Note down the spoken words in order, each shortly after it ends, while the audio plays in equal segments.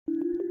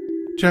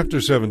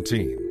Chapter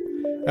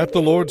 17. At the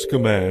Lord's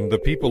command, the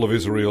people of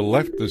Israel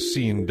left the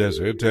Sin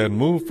desert and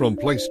moved from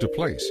place to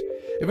place.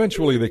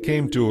 Eventually they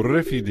came to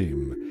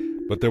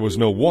Rephidim, but there was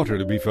no water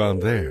to be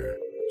found there.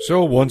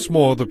 So once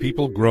more the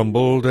people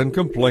grumbled and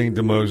complained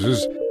to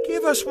Moses.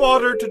 "Give us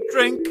water to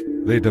drink,"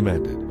 they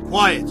demanded.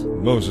 "Quiet,"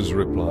 Moses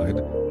replied.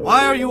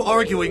 "Why are you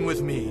arguing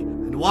with me?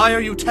 And why are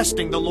you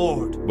testing the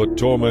Lord?" But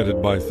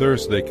tormented by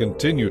thirst, they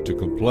continued to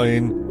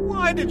complain.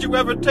 "Why did you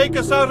ever take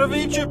us out of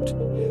Egypt?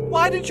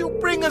 Why did you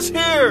bring us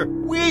here?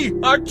 We,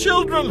 our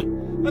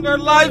children, and our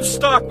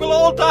livestock will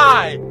all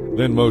die."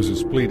 Then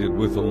Moses pleaded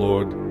with the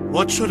Lord.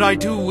 "What should I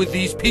do with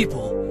these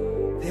people?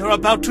 They are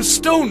about to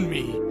stone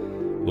me."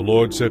 The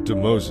Lord said to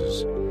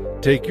Moses,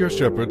 "Take your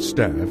shepherd's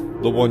staff,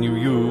 the one you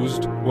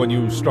used when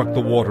you struck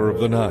the water of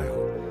the Nile.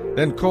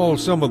 Then call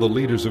some of the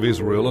leaders of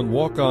Israel and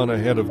walk on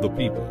ahead of the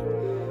people.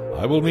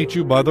 I will meet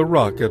you by the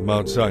rock at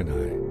Mount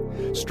Sinai.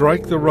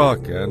 Strike the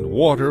rock, and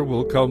water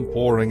will come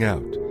pouring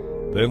out.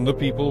 Then the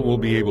people will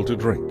be able to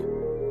drink."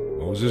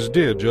 Moses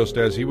did just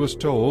as he was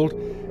told,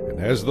 and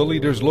as the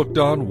leaders looked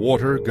on,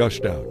 water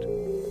gushed out.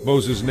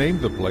 Moses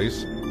named the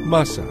place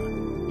Massah,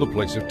 the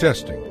place of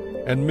testing,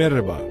 and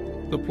Meribah,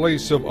 the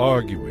place of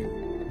arguing,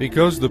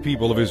 because the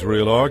people of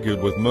Israel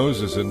argued with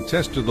Moses and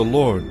tested the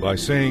Lord by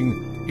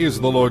saying, "Is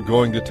the Lord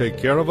going to take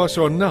care of us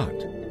or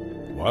not?"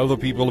 While the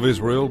people of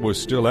Israel were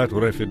still at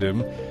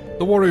Rephidim,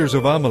 the warriors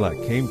of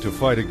Amalek came to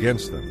fight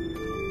against them.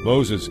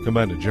 Moses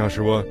commanded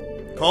Joshua,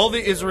 "Call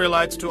the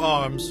Israelites to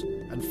arms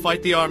and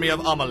fight the army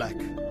of Amalek.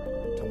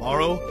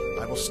 Tomorrow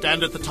I will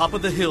stand at the top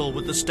of the hill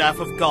with the staff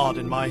of God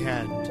in my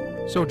hand."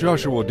 So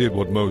Joshua did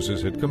what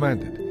Moses had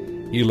commanded.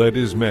 He led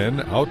his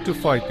men out to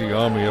fight the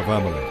army of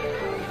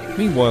Amalek.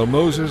 Meanwhile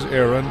Moses,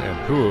 Aaron, and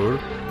Hur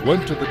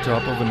went to the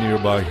top of a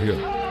nearby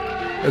hill.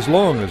 As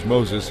long as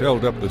Moses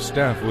held up the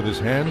staff with his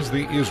hands,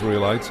 the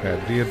Israelites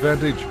had the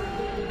advantage.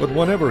 But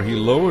whenever he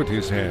lowered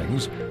his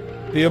hands,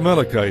 the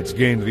Amalekites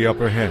gained the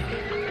upper hand.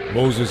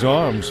 Moses'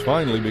 arms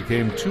finally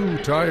became too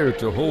tired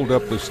to hold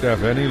up the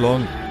staff any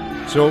longer.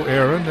 So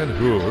Aaron and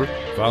Hur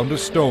found a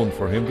stone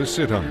for him to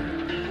sit on.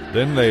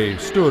 Then they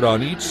stood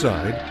on each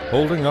side,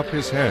 holding up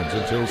his hands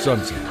until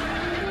sunset.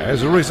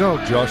 As a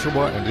result,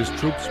 Joshua and his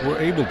troops were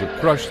able to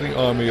crush the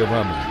army of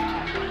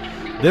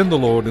Amalek. Then the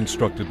Lord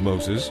instructed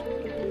Moses,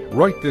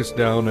 "Write this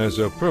down as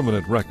a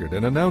permanent record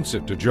and announce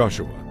it to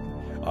Joshua.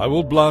 I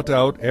will blot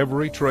out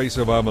every trace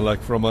of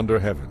Amalek from under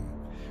heaven."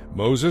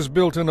 Moses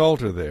built an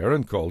altar there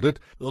and called it,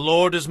 "The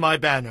Lord is my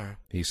banner."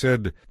 He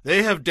said,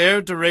 "They have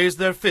dared to raise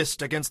their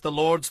fist against the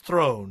Lord's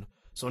throne.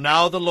 So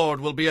now the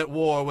Lord will be at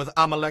war with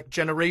Amalek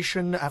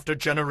generation after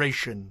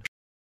generation."